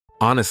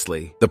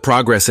Honestly, the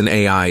progress in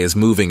AI is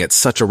moving at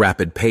such a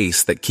rapid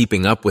pace that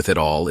keeping up with it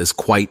all is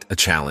quite a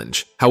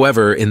challenge.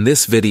 However, in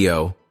this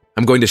video,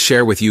 I'm going to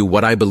share with you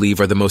what I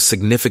believe are the most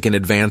significant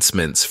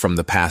advancements from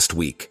the past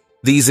week.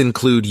 These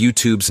include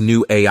YouTube's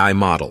new AI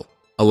model,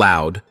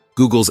 Aloud,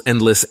 Google's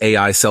endless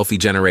AI selfie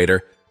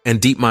generator, and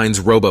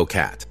DeepMind's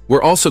RoboCat.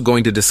 We're also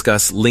going to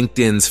discuss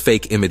LinkedIn's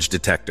fake image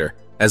detector,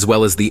 as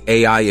well as the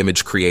AI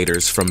image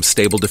creators from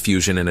Stable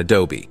Diffusion and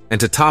Adobe. And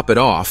to top it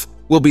off,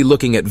 we'll be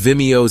looking at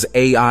Vimeo's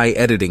AI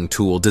editing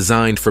tool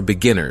designed for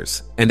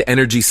beginners and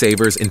Energy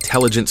Saver's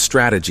intelligent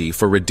strategy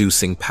for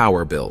reducing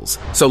power bills.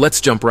 So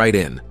let's jump right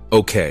in.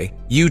 Okay,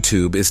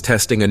 YouTube is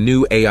testing a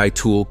new AI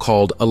tool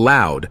called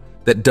Aloud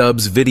that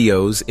dubs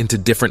videos into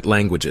different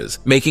languages,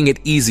 making it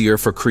easier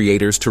for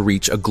creators to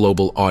reach a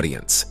global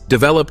audience.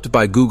 Developed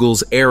by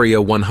Google's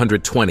Area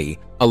 120,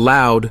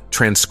 Aloud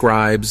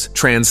transcribes,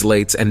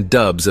 translates, and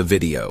dubs a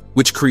video,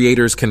 which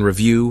creators can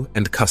review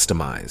and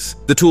customize.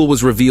 The tool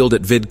was revealed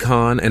at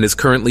VidCon and is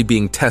currently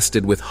being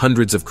tested with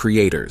hundreds of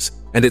creators,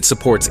 and it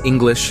supports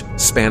English,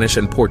 Spanish,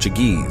 and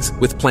Portuguese,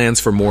 with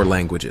plans for more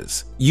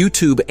languages.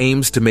 YouTube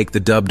aims to make the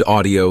dubbed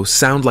audio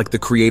sound like the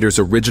creator's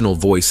original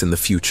voice in the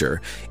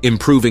future,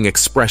 improving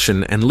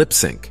expression and lip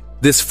sync.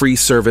 This free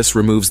service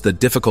removes the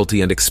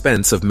difficulty and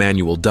expense of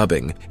manual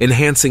dubbing,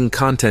 enhancing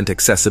content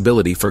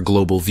accessibility for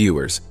global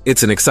viewers.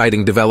 It's an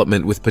exciting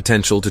development with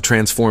potential to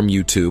transform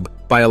YouTube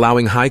by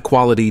allowing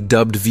high-quality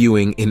dubbed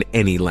viewing in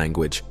any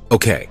language.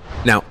 Okay,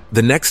 now,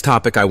 the next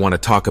topic I want to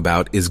talk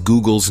about is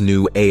Google's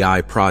new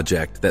AI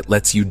project that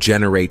lets you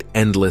generate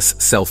endless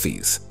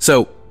selfies.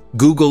 So,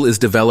 Google is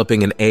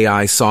developing an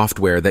AI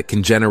software that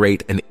can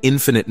generate an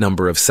infinite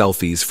number of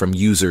selfies from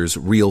users'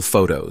 real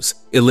photos,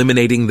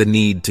 eliminating the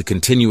need to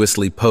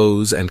continuously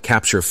pose and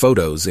capture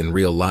photos in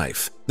real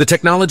life. The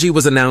technology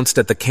was announced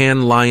at the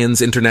Cannes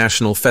Lions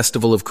International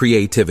Festival of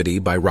Creativity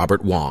by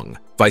Robert Wong,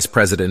 Vice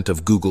President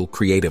of Google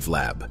Creative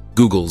Lab.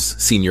 Google's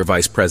Senior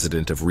Vice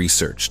President of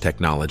Research,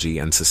 Technology,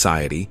 and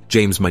Society,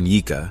 James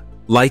Manyika,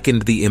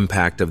 likened the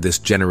impact of this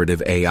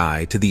generative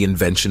AI to the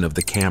invention of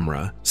the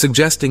camera,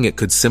 suggesting it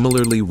could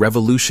similarly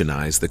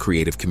revolutionize the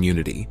creative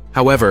community.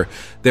 However,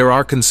 there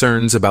are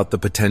concerns about the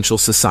potential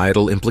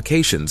societal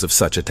implications of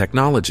such a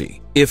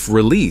technology. If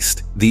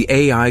released, the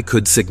AI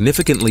could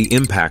significantly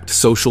impact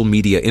social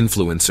media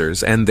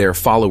influencers and their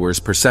followers'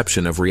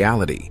 perception of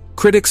reality.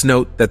 Critics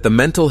note that the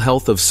mental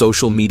health of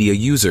social media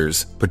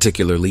users,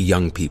 particularly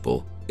young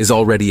people, is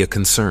already a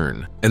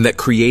concern, and that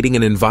creating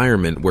an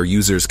environment where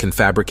users can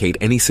fabricate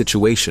any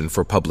situation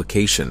for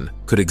publication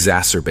could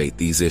exacerbate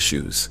these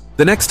issues.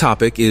 The next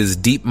topic is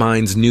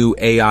DeepMind's new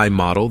AI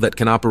model that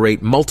can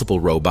operate multiple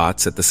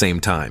robots at the same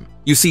time.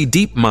 You see,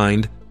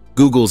 DeepMind,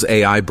 Google's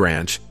AI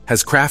branch,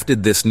 has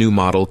crafted this new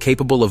model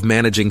capable of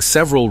managing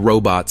several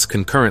robots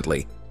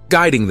concurrently,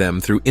 guiding them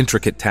through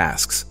intricate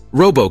tasks.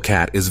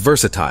 RoboCat is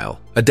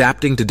versatile,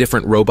 adapting to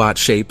different robot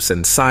shapes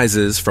and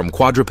sizes from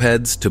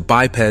quadrupeds to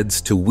bipeds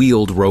to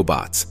wheeled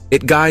robots.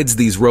 It guides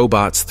these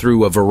robots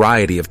through a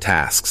variety of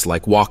tasks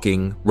like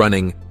walking,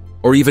 running,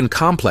 or even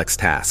complex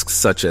tasks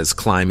such as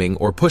climbing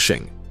or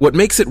pushing. What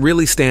makes it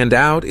really stand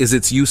out is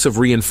its use of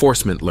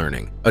reinforcement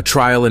learning, a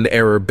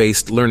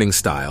trial-and-error-based learning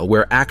style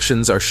where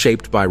actions are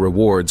shaped by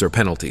rewards or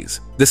penalties.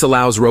 This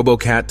allows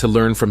RoboCat to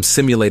learn from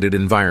simulated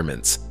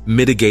environments,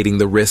 mitigating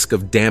the risk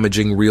of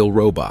damaging real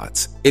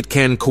robots. It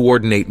can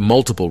coordinate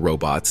multiple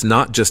robots,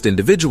 not just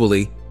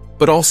individually,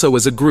 but also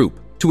as a group,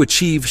 to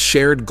achieve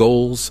shared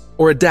goals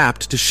or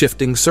adapt to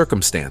shifting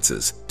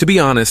circumstances. To be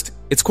honest,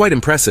 it's quite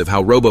impressive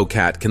how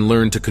RoboCat can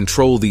learn to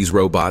control these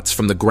robots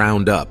from the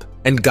ground up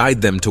and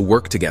guide them to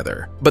work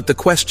together. But the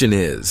question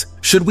is,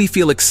 should we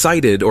feel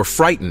excited or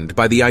frightened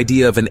by the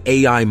idea of an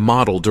AI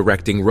model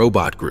directing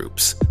robot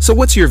groups? So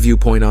what's your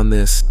viewpoint on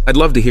this? I'd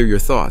love to hear your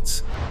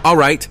thoughts. All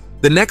right,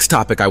 the next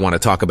topic I want to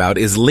talk about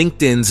is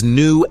LinkedIn's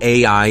new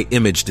AI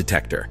image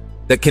detector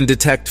that can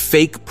detect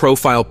fake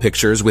profile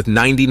pictures with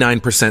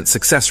 99%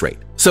 success rate.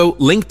 So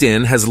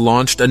LinkedIn has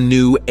launched a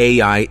new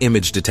AI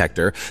image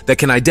detector that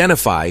can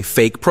identify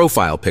fake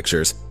profile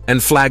pictures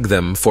and flag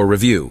them for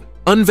review.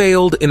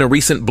 Unveiled in a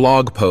recent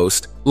blog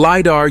post,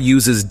 LiDAR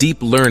uses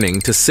deep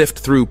learning to sift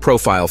through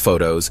profile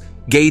photos,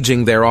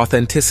 gauging their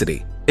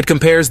authenticity. It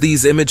compares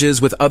these images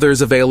with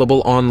others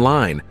available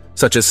online,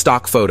 such as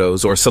stock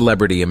photos or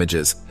celebrity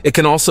images. It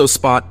can also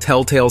spot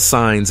telltale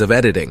signs of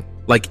editing,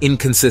 like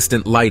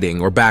inconsistent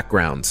lighting or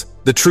backgrounds.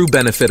 The true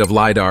benefit of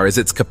LiDAR is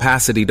its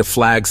capacity to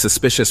flag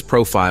suspicious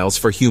profiles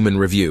for human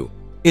review.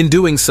 In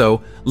doing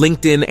so,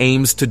 LinkedIn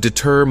aims to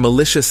deter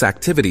malicious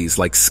activities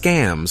like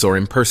scams or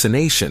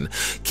impersonation,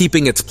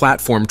 keeping its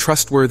platform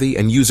trustworthy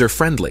and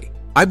user-friendly.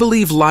 I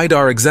believe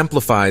LiDAR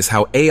exemplifies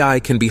how AI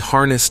can be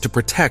harnessed to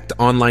protect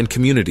online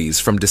communities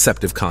from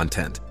deceptive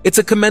content. It's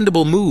a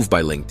commendable move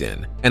by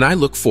LinkedIn, and I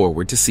look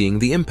forward to seeing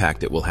the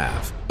impact it will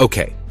have.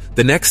 Okay,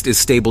 the next is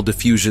Stable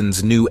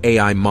Diffusion's new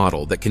AI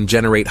model that can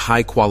generate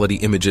high-quality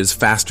images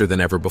faster than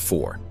ever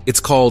before.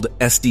 It's called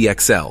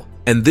SDXL,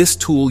 and this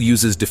tool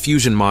uses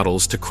diffusion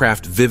models to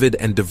craft vivid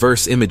and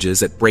diverse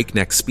images at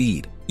breakneck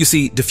speed. You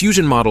see,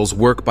 diffusion models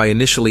work by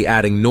initially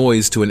adding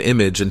noise to an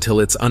image until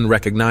it's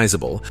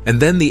unrecognizable, and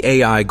then the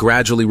AI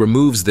gradually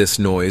removes this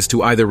noise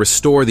to either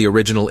restore the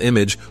original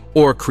image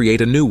or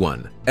create a new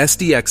one.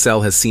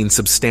 SDXL has seen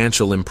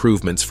substantial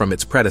improvements from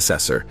its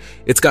predecessor.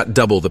 It's got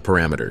double the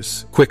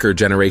parameters, quicker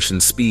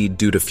generation speed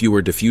due to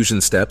fewer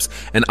diffusion steps,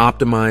 and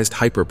optimized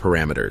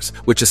hyperparameters,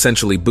 which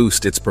essentially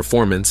boost its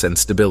performance and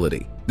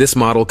stability. This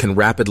model can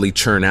rapidly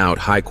churn out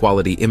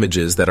high-quality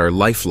images that are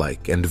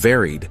lifelike and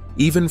varied,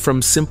 even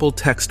from simple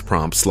text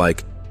prompts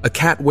like "a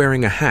cat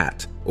wearing a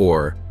hat"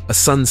 or "a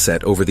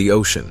sunset over the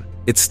ocean."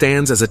 It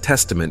stands as a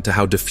testament to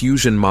how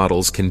diffusion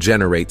models can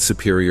generate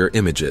superior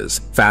images,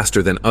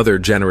 faster than other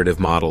generative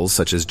models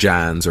such as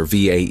GANs or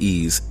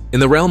VAEs. In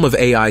the realm of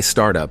AI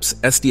startups,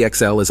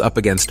 SDXL is up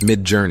against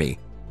Midjourney,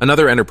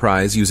 another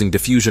enterprise using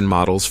diffusion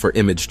models for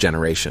image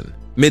generation.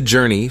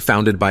 Midjourney,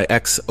 founded by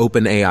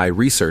ex-OpenAI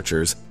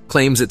researchers,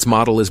 claims its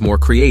model is more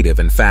creative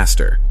and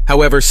faster.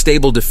 However,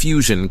 Stable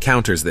Diffusion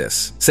counters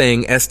this,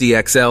 saying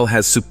SDXL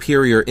has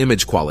superior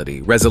image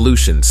quality,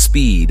 resolution,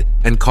 speed,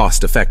 and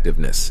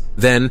cost-effectiveness.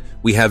 Then,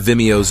 we have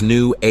Vimeo's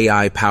new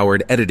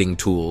AI-powered editing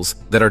tools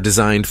that are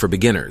designed for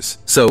beginners.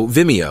 So,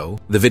 Vimeo,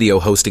 the video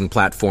hosting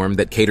platform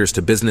that caters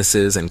to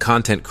businesses and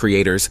content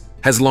creators,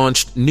 has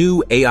launched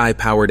new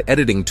AI-powered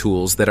editing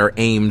tools that are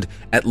aimed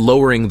at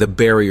lowering the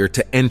barrier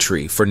to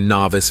entry for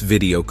novice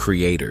video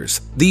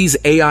creators. These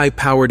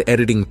AI-powered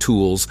editing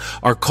tools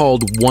are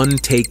called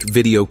One-Take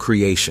Video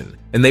Creation,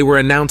 and they were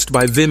announced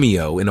by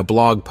Vimeo in a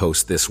blog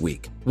post this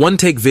week.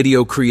 One-Take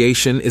Video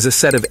Creation is a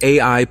set of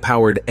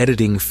AI-powered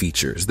editing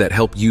features that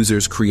help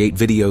users create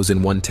videos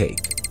in one take,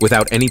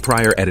 without any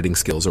prior editing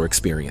skills or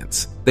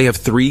experience. They have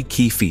 3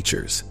 key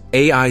features.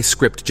 AI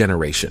script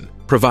generation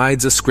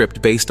provides a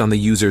script based on the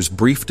user's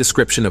brief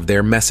description of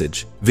their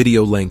message,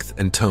 video length,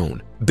 and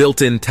tone.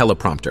 Built-in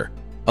teleprompter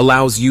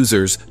allows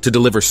users to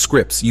deliver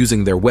scripts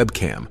using their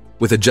webcam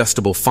with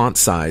adjustable font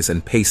size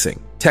and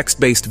pacing.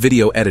 Text-based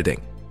video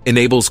editing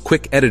enables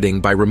quick editing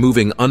by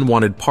removing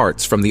unwanted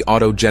parts from the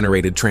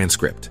auto-generated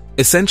transcript.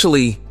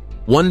 Essentially,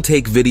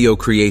 One-Take Video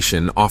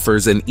Creation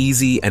offers an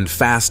easy and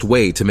fast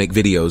way to make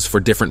videos for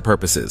different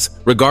purposes,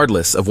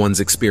 regardless of one's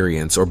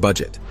experience or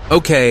budget.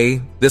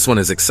 Okay, this one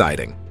is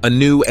exciting. A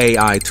new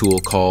AI tool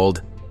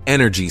called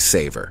Energy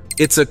Saver.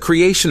 It's a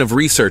creation of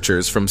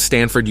researchers from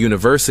Stanford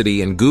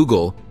University and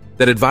Google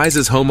that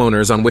advises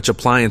homeowners on which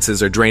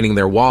appliances are draining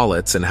their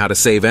wallets and how to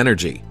save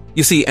energy.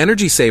 You see,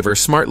 Energy Saver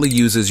smartly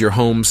uses your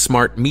home's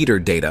smart meter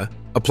data,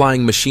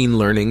 applying machine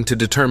learning to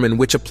determine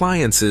which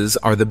appliances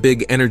are the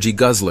big energy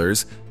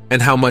guzzlers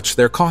and how much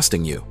they're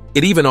costing you.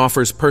 It even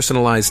offers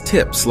personalized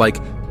tips like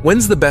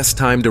when's the best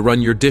time to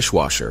run your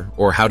dishwasher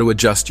or how to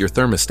adjust your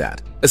thermostat,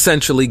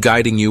 essentially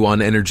guiding you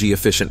on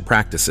energy-efficient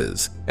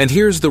practices. And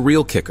here's the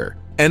real kicker.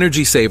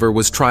 Energy Saver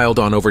was trialed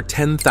on over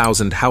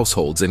 10,000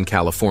 households in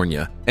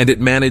California, and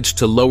it managed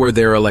to lower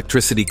their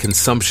electricity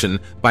consumption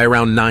by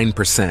around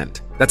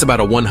 9%. That's about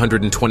a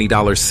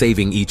 $120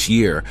 saving each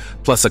year,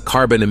 plus a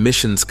carbon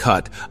emissions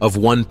cut of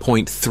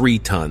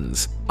 1.3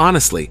 tons.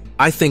 Honestly,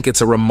 I think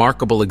it's a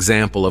remarkable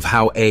example of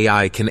how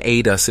AI can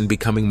aid us in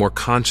becoming more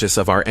conscious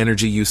of our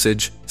energy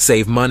usage,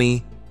 save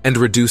money, and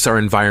reduce our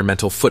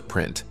environmental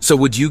footprint. So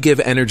would you give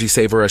Energy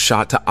Saver a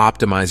shot to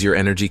optimize your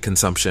energy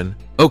consumption?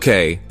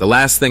 Okay, the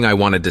last thing I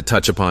wanted to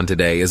touch upon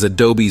today is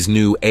Adobe's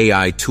new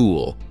AI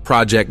tool,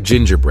 Project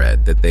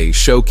Gingerbread, that they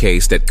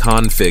showcased at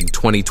Config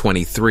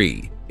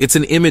 2023. It's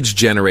an image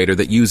generator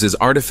that uses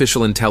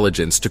artificial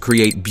intelligence to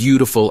create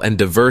beautiful and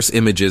diverse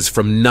images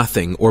from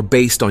nothing or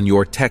based on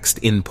your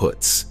text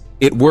inputs.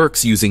 It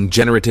works using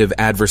generative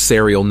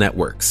adversarial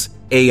networks,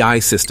 AI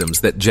systems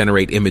that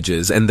generate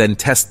images and then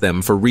test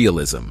them for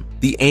realism.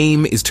 The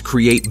aim is to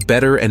create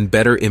better and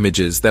better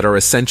images that are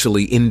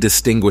essentially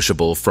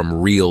indistinguishable from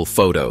real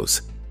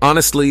photos.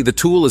 Honestly, the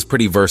tool is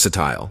pretty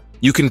versatile.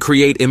 You can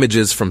create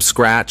images from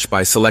scratch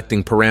by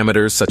selecting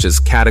parameters such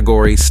as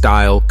category,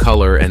 style,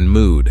 color, and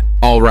mood.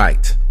 All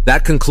right,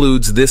 that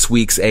concludes this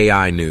week's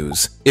AI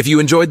news. If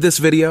you enjoyed this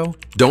video,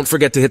 don't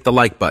forget to hit the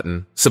like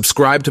button,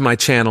 subscribe to my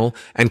channel,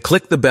 and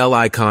click the bell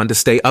icon to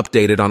stay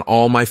updated on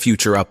all my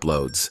future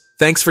uploads.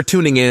 Thanks for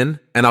tuning in,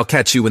 and I'll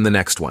catch you in the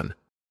next one.